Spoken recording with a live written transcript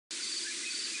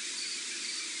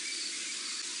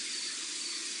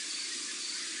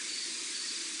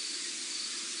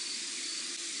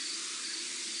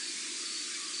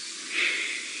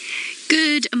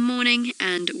morning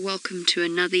and welcome to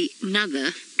another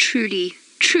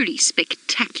truly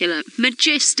spectacular,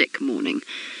 majestic morning.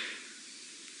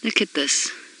 Look at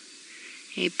this.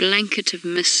 A blanket of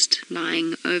mist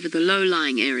lying over the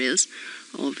low-lying areas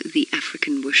of the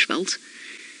African bushveld.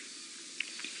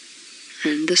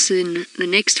 And this, in the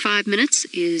next 5 minutes,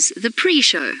 is the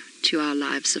pre-show to our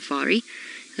live safari.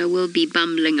 I will be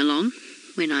bumbling along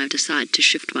when I decide to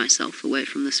shift myself away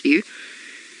from this view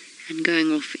and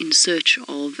going off in search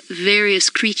of various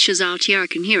creatures out here. I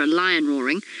can hear a lion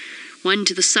roaring, one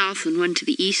to the south and one to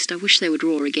the east. I wish they would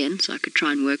roar again so I could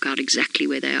try and work out exactly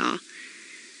where they are.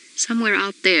 Somewhere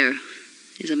out there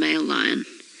is a male lion,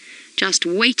 just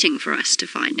waiting for us to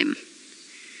find him.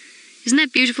 Isn't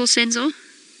that beautiful, Senzo?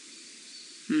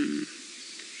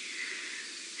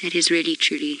 That is really,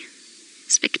 truly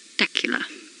spectacular.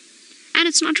 And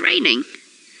it's not raining,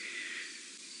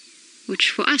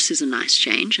 which for us is a nice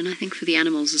change, and I think for the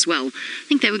animals as well. I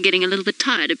think they were getting a little bit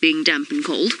tired of being damp and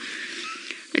cold.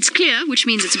 It's clear, which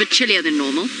means it's a bit chillier than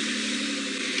normal.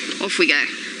 Off we go.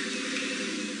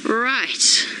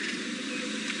 Right.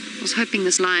 I was hoping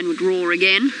this lion would roar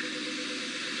again,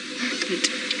 but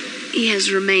he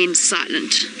has remained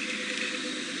silent.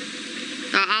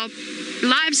 Our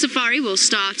live safari will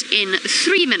start in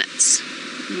 3 minutes,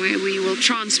 where we will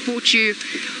transport you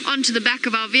onto the back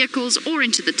of our vehicles or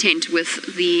into the tent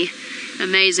with the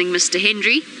amazing Mr.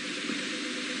 Hendry.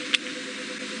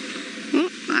 Oh,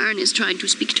 Byron is trying to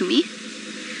speak to me.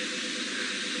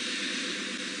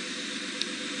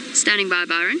 Standing by,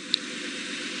 Byron.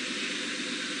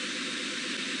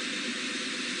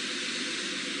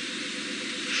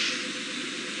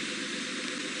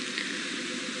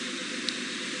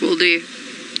 Will do.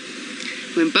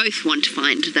 We both want to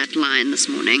find that lion this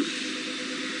morning.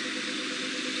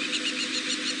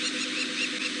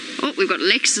 Oh, we've got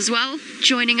Lex as well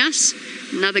joining us.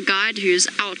 Another guide who's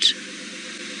out.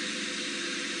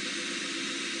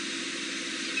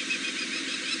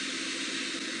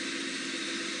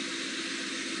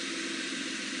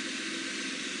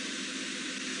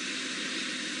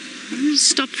 I'm going to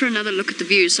stop for another look at the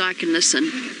view so I can listen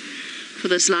for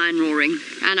this lion roaring,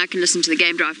 and I can listen to the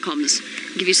Game Drive comms,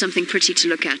 give you something pretty to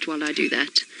look at while I do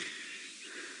that.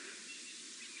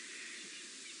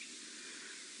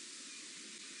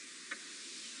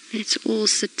 Let's all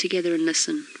sit together and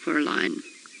listen for a lion.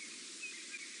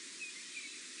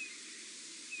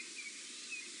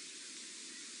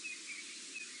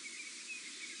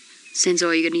 Senzo,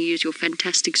 are you going to use your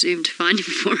fantastic zoom to find him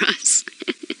for us?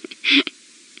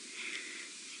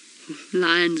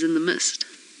 Lions in the mist.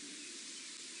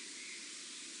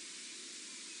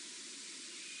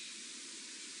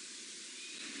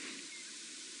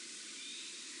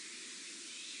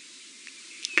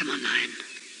 Come on, lion.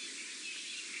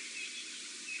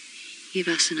 Give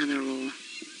us another roar.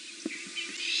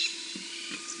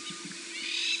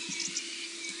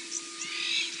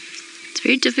 It's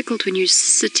very difficult when you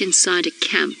sit inside a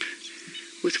camp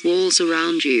with walls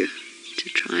around you to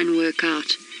try and work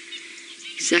out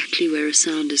exactly where a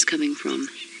sound is coming from.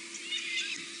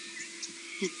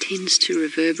 It tends to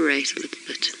reverberate a little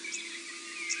bit.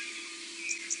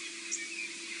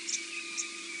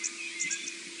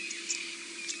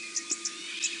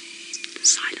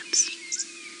 Silence,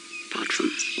 apart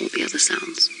from all the other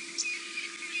sounds.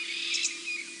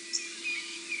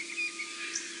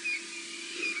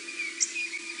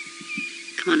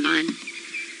 Come on, lion.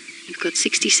 You've got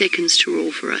 60 seconds to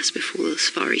roar for us before the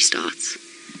safari starts.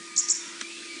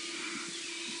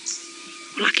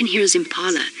 All I can hear is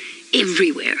impala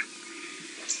everywhere.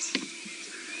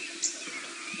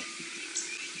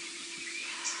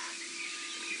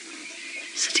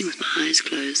 Sitting with my eyes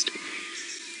closed.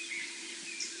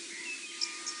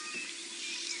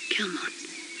 Come on.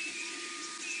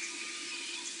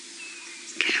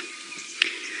 Okay.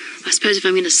 I suppose if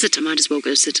I'm going to sit, I might as well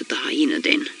go sit at the hyena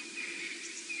den.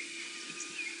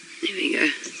 There we go.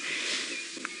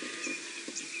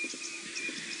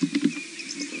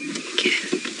 Okay.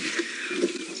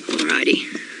 Alrighty.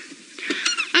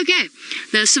 Okay.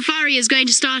 The safari is going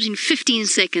to start in 15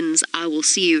 seconds. I will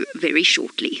see you very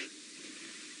shortly.